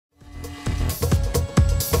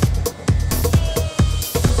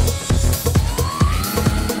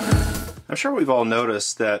I'm sure we've all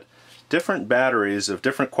noticed that different batteries of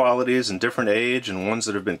different qualities and different age, and ones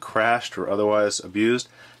that have been crashed or otherwise abused,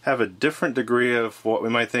 have a different degree of what we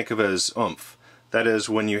might think of as oomph. That is,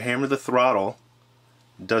 when you hammer the throttle,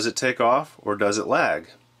 does it take off or does it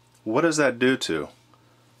lag? What does that due to?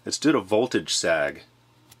 It's due to voltage sag.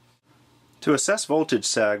 To assess voltage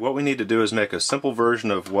sag, what we need to do is make a simple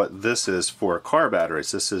version of what this is for car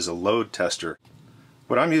batteries. This is a load tester.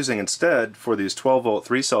 What I'm using instead for these 12-volt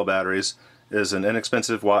 3-cell batteries is an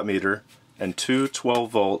inexpensive wattmeter and two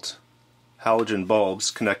 12-volt halogen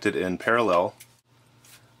bulbs connected in parallel.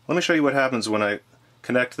 Let me show you what happens when I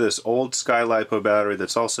connect this old LiPo battery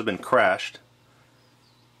that's also been crashed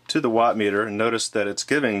to the wattmeter, and notice that it's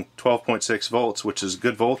giving 12.6 volts, which is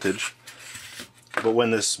good voltage. But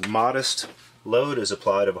when this modest load is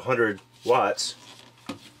applied of 100 watts,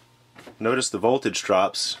 notice the voltage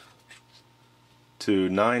drops to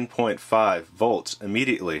 9.5 volts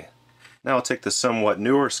immediately. Now I'll take the somewhat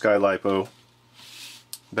newer LiPo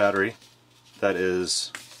battery that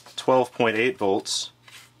is 12.8 volts,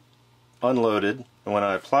 unloaded, and when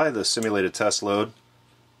I apply the simulated test load,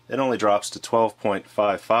 it only drops to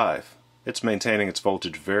 12.55. It's maintaining its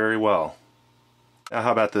voltage very well. Now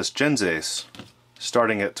how about this Genzace?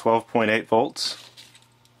 Starting at 12.8 volts,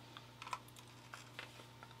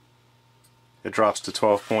 it drops to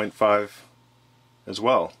 12.5 as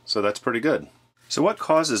well, so that's pretty good. So what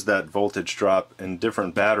causes that voltage drop in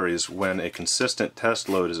different batteries when a consistent test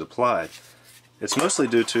load is applied? It's mostly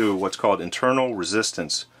due to what's called internal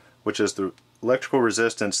resistance, which is the electrical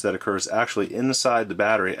resistance that occurs actually inside the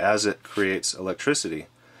battery as it creates electricity.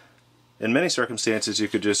 In many circumstances you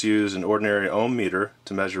could just use an ordinary ohm meter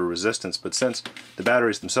to measure resistance, but since the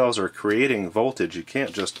batteries themselves are creating voltage, you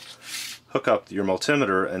can't just hook up your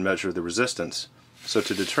multimeter and measure the resistance. So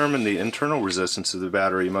to determine the internal resistance of the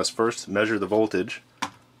battery, you must first measure the voltage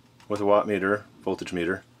with a wattmeter, voltage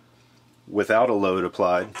meter, without a load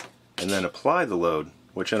applied, and then apply the load,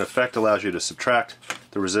 which in effect allows you to subtract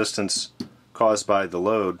the resistance caused by the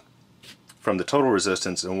load from the total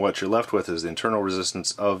resistance, and what you're left with is the internal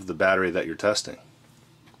resistance of the battery that you're testing.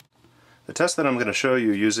 The test that I'm going to show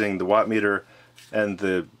you using the wattmeter and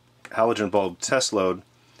the halogen bulb test load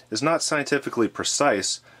is not scientifically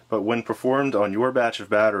precise, but when performed on your batch of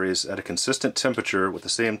batteries at a consistent temperature with the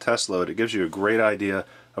same test load, it gives you a great idea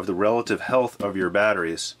of the relative health of your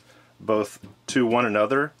batteries, both to one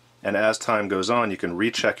another, and as time goes on you can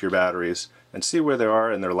recheck your batteries and see where they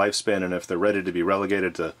are in their lifespan and if they're ready to be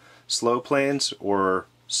relegated to slow planes or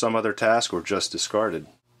some other task or just discarded.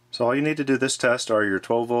 So all you need to do this test are your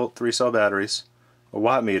 12-volt 3-cell batteries, a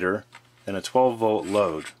wattmeter, and a 12-volt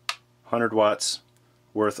load, 100 watts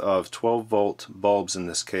worth of 12-volt bulbs in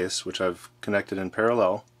this case, which I've connected in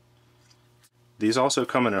parallel. These also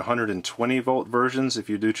come in 120-volt versions. If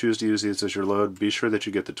you do choose to use these as your load, be sure that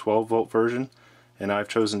you get the 12-volt version, and I've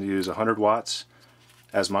chosen to use 100 watts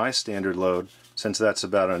as my standard load, since that's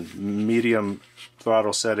about a medium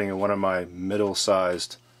throttle setting in one of my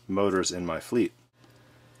middle-sized motors in my fleet.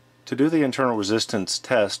 To do the internal resistance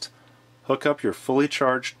test, hook up your fully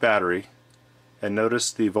charged battery and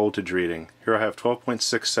notice the voltage reading. Here I have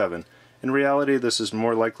 12.67. In reality this is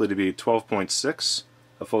more likely to be 12.6,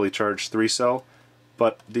 a fully charged 3-cell,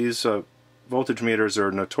 but these voltage meters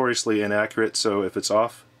are notoriously inaccurate, so if it's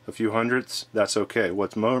off a few hundredths, that's okay.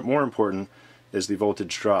 What's more important is the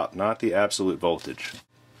voltage drop, not the absolute voltage.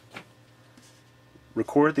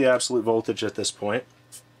 Record the absolute voltage at this point,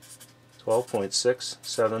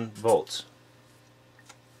 12.67 volts.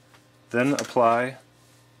 Then apply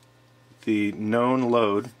the known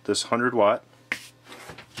load, this 100 watt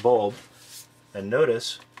bulb, and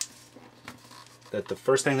notice that the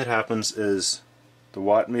first thing that happens is the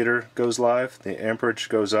wattmeter goes live, the amperage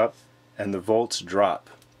goes up, and the volts drop.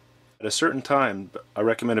 At a certain time, I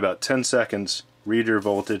recommend about 10 seconds, read your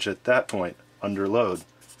voltage at that point under load,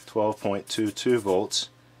 12.22 volts,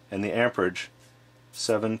 and the amperage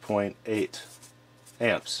 7.8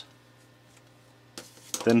 amps.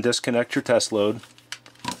 Then disconnect your test load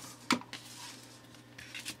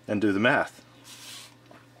and do the math.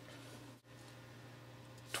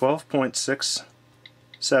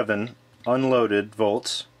 12.67 unloaded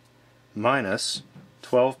volts minus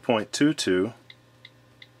 12.22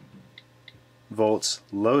 volts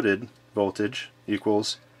loaded voltage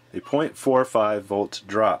equals a 0.45 volt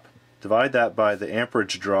drop. Divide that by the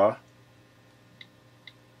amperage draw,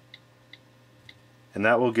 and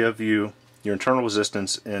that will give you your internal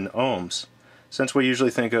resistance in ohms. Since we usually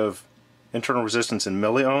think of internal resistance in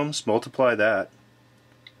milliohms, multiply that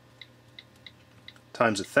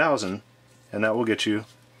times 1,000, and that will get you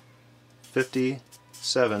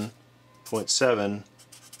 57.7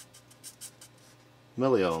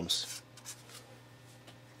 milliohms.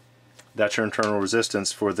 That's your internal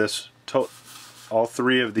resistance for this all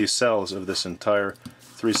three of these cells of this entire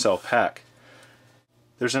 3-cell pack.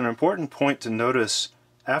 There's an important point to notice.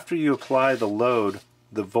 After you apply the load,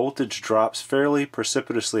 the voltage drops fairly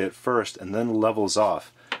precipitously at first and then levels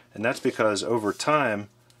off. And that's because over time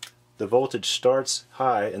the voltage starts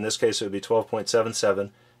high, in this case it would be 12.77,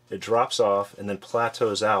 it drops off and then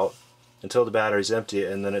plateaus out until the battery's empty,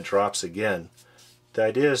 and then it drops again. The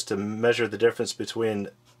idea is to measure the difference between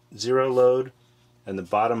zero load and the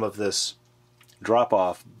bottom of this drop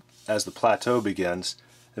off as the plateau begins.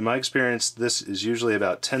 In my experience, this is usually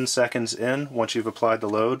about 10 seconds in once you've applied the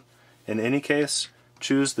load. In any case,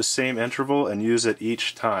 choose the same interval and use it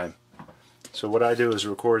each time. So what I do is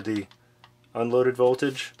record the unloaded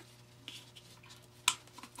voltage,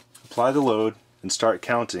 apply the load, and start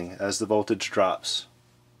counting as the voltage drops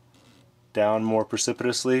down more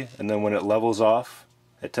precipitously, and then when it levels off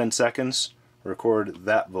at 10 seconds, record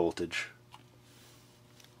that voltage.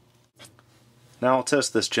 Now I'll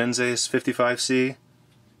test this Genzace 55C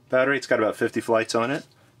battery. It's got about 50 flights on it.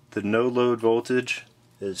 The no load voltage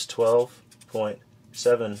is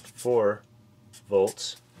 12.74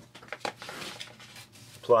 volts.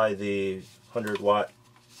 Apply the 100-watt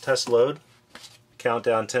test load. Count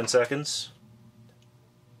down 10 seconds.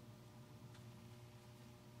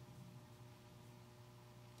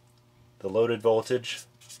 The loaded voltage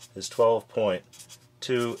is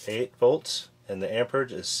 12.28 volts and the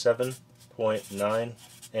amperage is 7.9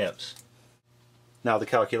 amps. Now the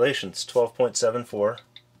calculations: 12.74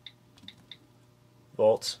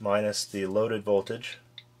 volts minus the loaded voltage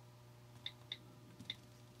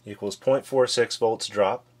equals 0.46 volts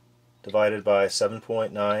drop divided by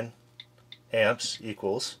 7.9 amps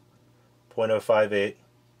equals 0.058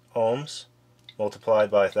 ohms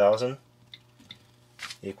multiplied by 1000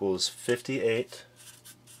 equals 58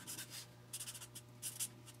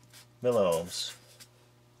 milliohms.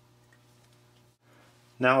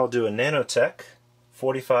 Now I'll do a Nanotech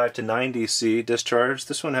 45 to 90C discharge.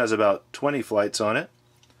 This one has about 20 flights on it.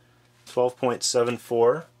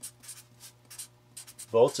 12.74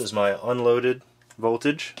 volts is my unloaded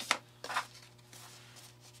voltage.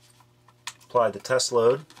 Apply the test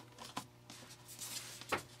load.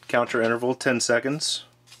 Counter interval 10 seconds.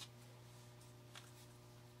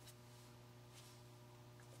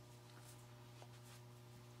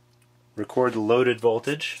 Record the loaded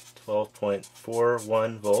voltage,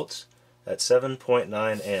 12.41 volts at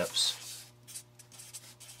 7.9 amps.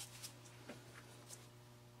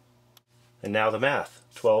 And now the math: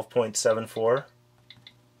 12.74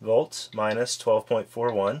 volts minus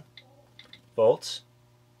 12.41 volts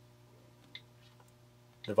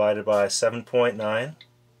divided by 7.9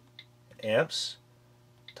 amps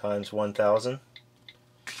times 1000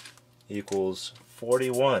 equals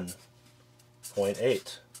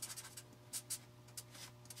 41.8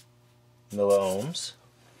 milliohms.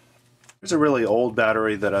 Here's a really old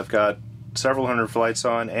battery that I've got several hundred flights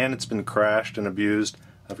on, and it's been crashed and abused.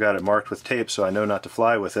 I've got it marked with tape so I know not to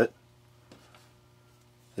fly with it.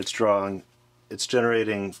 It's generating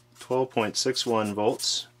 12.61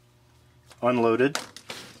 volts unloaded.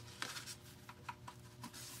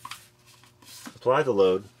 Apply the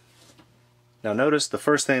load. Now notice the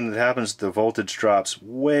first thing that happens, the voltage drops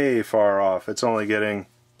way far off. It's only getting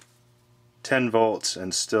 10 volts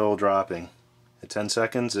and still dropping. At 10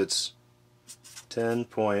 seconds it's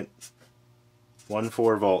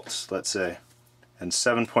 10.14 volts, let's say, and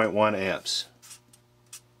 7.1 amps.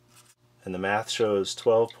 And the math shows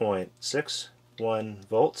 12.61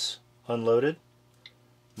 volts unloaded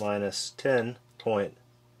minus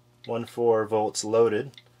 10.14 volts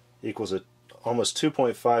loaded equals a almost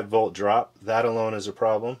 2.5 volt drop. That alone is a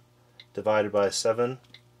problem. Divided by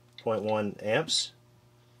 7.1 amps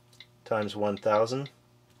times 1000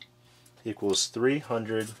 equals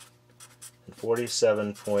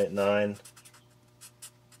 347.9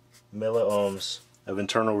 milliohms of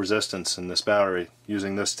internal resistance in this battery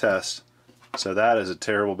using this test. So that is a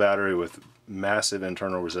terrible battery with massive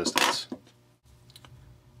internal resistance.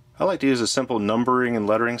 I like to use a simple numbering and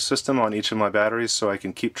lettering system on each of my batteries so I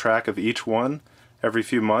can keep track of each one every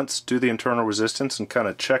few months, do the internal resistance, and kind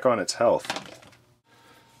of check on its health.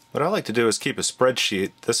 What I like to do is keep a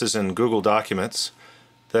spreadsheet. This is in Google Documents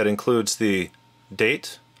that includes the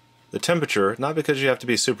date, the temperature, not because you have to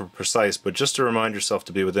be super precise, but just to remind yourself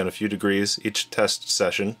to be within a few degrees each test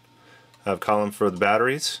session. I have a column for the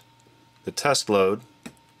batteries, the test load,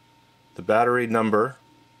 the battery number,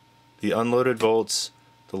 the unloaded volts,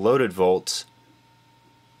 the loaded volts,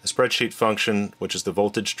 a spreadsheet function which is the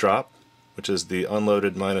voltage drop, which is the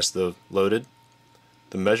unloaded minus the loaded,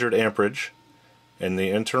 the measured amperage, and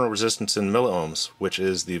the internal resistance in milliohms, which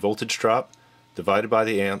is the voltage drop divided by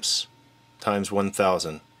the amps times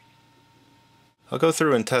 1000. I'll go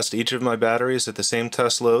through and test each of my batteries at the same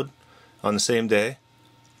test load on the same day,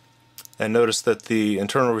 and notice that the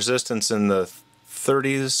internal resistance in the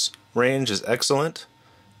 30s range is excellent.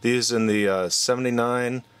 These in the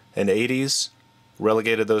 79 and 80s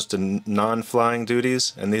relegated those to non-flying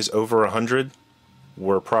duties, and these over 100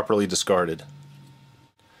 were properly discarded.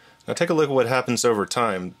 Now take a look at what happens over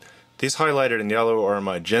time. These highlighted in yellow are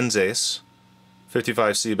my Genzace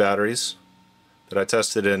 55C batteries that I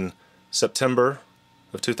tested in September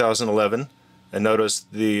of 2011, and notice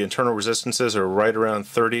the internal resistances are right around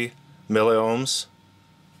 30 milliohms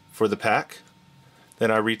for the pack.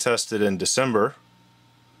 Then I retested in December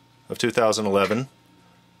of 2011,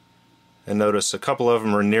 and notice a couple of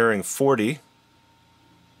them are nearing 40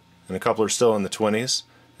 and a couple are still in the 20s.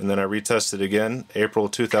 And then I retested again April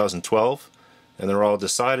 2012, and they're all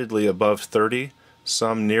decidedly above 30,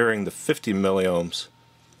 some nearing the 50 milliohms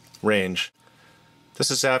range. This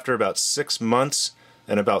is after about 6 months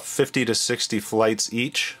and about 50 to 60 flights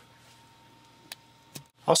each.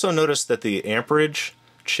 Also notice that the amperage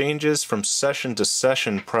changes from session to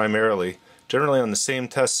session primarily. Generally on the same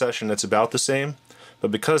test session it's about the same, but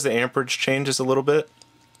because the amperage changes a little bit,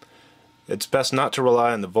 it's best not to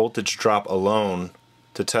rely on the voltage drop alone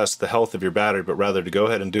to test the health of your battery, but rather to go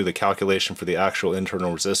ahead and do the calculation for the actual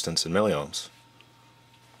internal resistance in milliohms.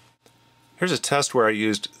 Here's a test where I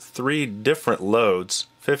used 3 different loads,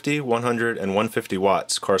 50, 100, and 150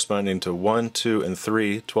 watts, corresponding to 1, 2, and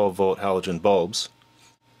 3 12-volt halogen bulbs.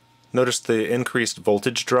 Notice the increased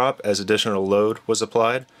voltage drop as additional load was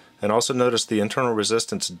applied, and also notice the internal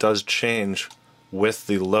resistance does change with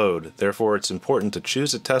the load. Therefore, it's important to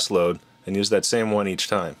choose a test load and use that same one each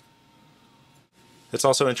time. It's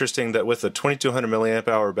also interesting that with a 2200 milliamp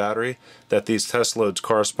hour battery, that these test loads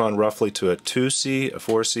correspond roughly to a 2C, a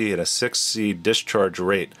 4C, and a 6C discharge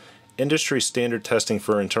rate. Industry standard testing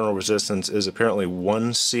for internal resistance is apparently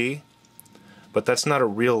 1C, but that's not a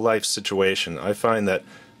real-life situation. I find that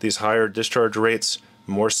these higher discharge rates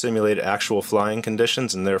more simulate actual flying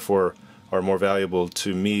conditions and therefore are more valuable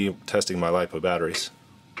to me testing my LiPo batteries.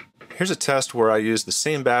 Here's a test where I use the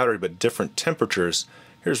same battery but different temperatures.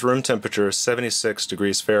 Here's room temperature, 76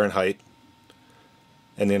 degrees Fahrenheit,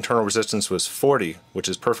 and the internal resistance was 40, which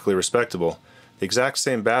is perfectly respectable. The exact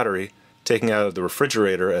same battery, taking out of the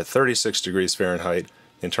refrigerator at 36 degrees Fahrenheit,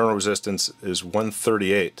 the internal resistance is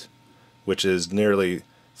 138, which is nearly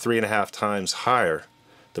 3.5 times higher.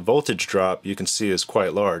 The voltage drop, you can see, is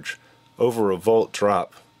quite large. Over a volt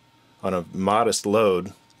drop on a modest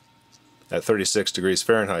load at 36 degrees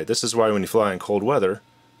Fahrenheit. This is why when you fly in cold weather,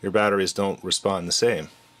 your batteries don't respond the same.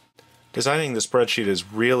 Designing the spreadsheet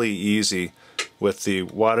is really easy with the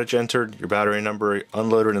wattage entered, your battery number,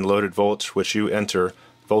 unloaded and loaded volts, which you enter.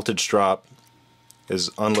 Voltage drop is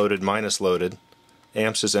unloaded minus loaded.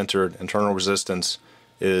 Amps is entered. Internal resistance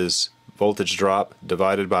is voltage drop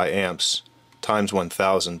divided by amps times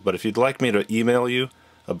 1000. But if you'd like me to email you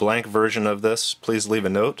a blank version of this, please leave a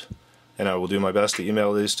note, and I will do my best to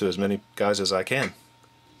email these to as many guys as I can.